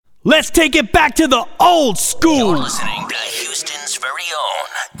Let's take it back to the old school. You're listening to Houston's very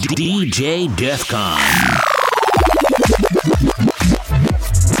own DJ Defcon.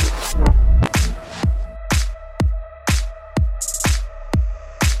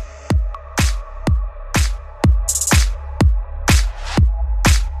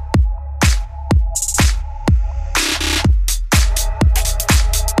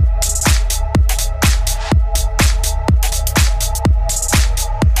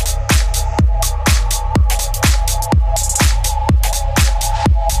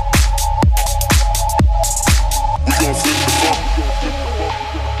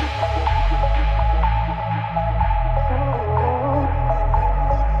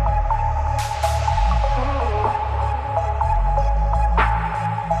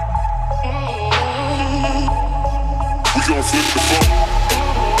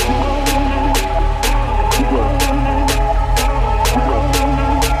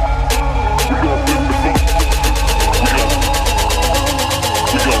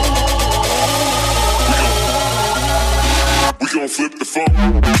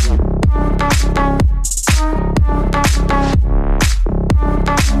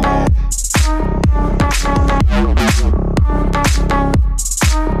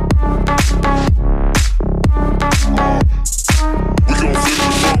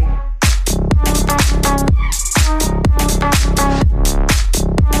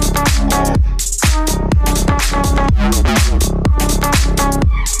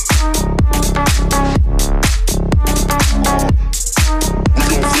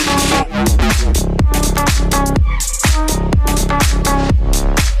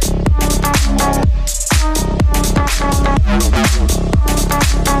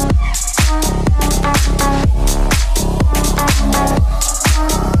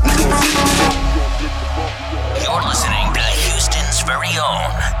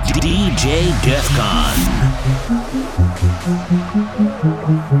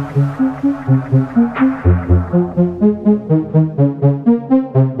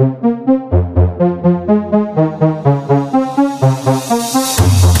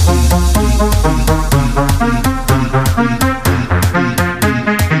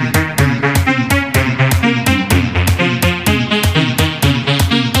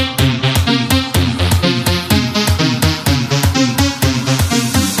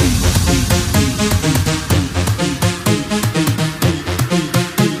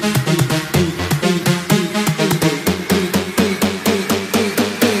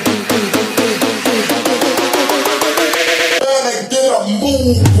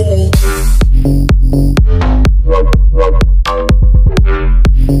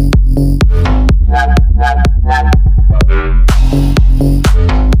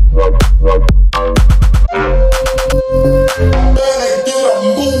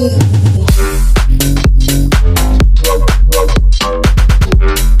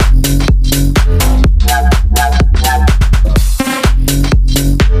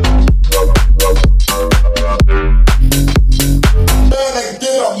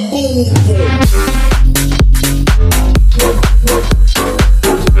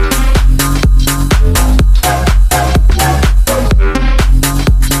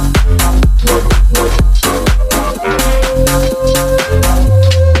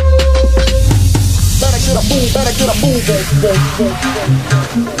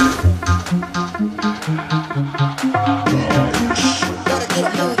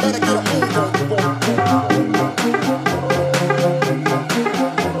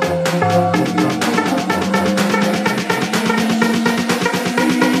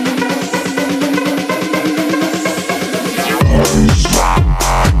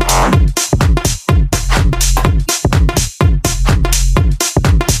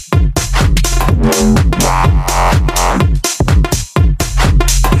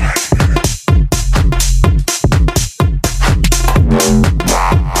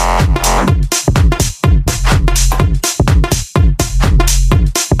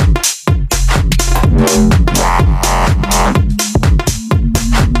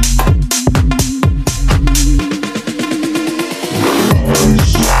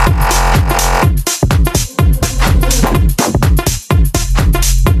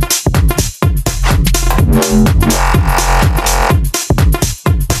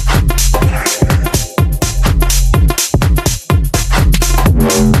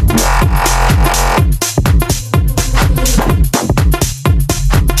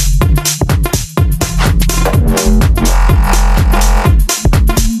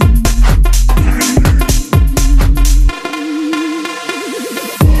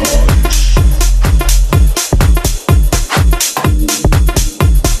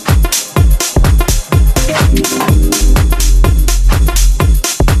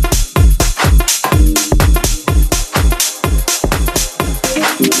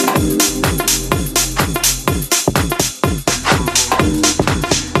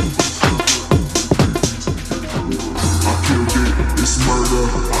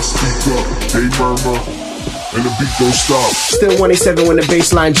 murmur, and the beat don't stop. Still 187 when the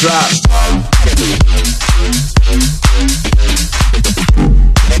baseline drops.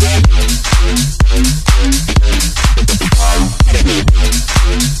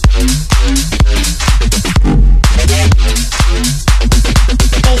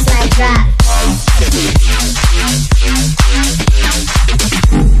 Baseline drop.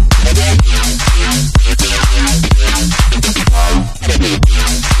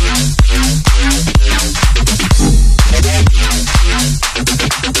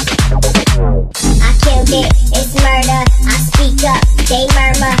 I killed it, it's murder. I speak up, they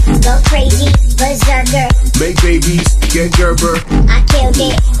murmur, go crazy, berserker. Make babies, get Gerber. I killed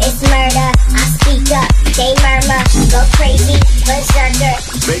it, it's murder. I speak up, they murmur, go crazy, berserker.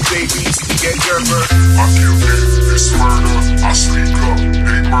 Make babies, get Gerber. I killed it, it's murder. I speak up,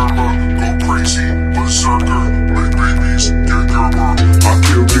 they murmur, go crazy, berserker, make babies, get Gerber. I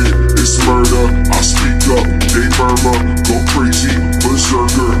killed it, it's murder. I speak up, they murmur, go crazy,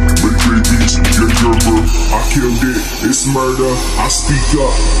 berserker, make babies, get Gerber. I killed it, it's murder. I speak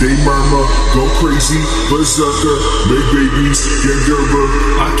up, they murmur, go crazy, berserker, make babies, get Gerber. I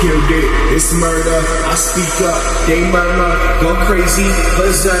killed it, it's murder. I speak up, they murmur, go crazy,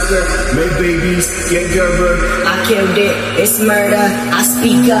 berserker, make babies, get Gerber. I killed it, it's murder. I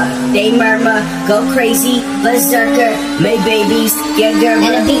speak up, they murmur, go crazy, berserker, make babies, get Gerber.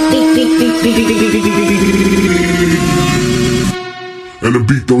 And a beat, beat, beat, beat, beat, beat, beat, beat, beat, beat, beat. And the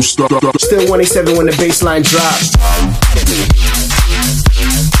beat don't stop. Still 187 when the baseline drops.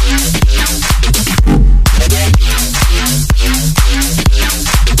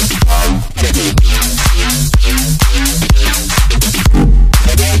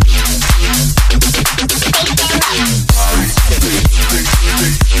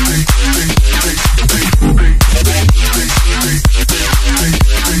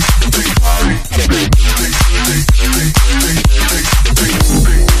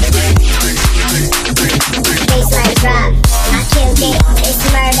 Baseline drop. I killed it, it's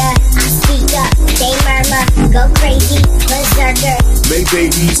murder. I speak up, they murmur, go crazy, berserker. Make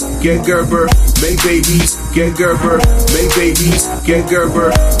babies, get Gerber. Make babies, get Gerber. Make babies, get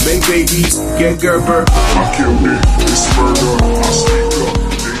Gerber. Make babies, get Gerber. I killed it, it's murder. I speak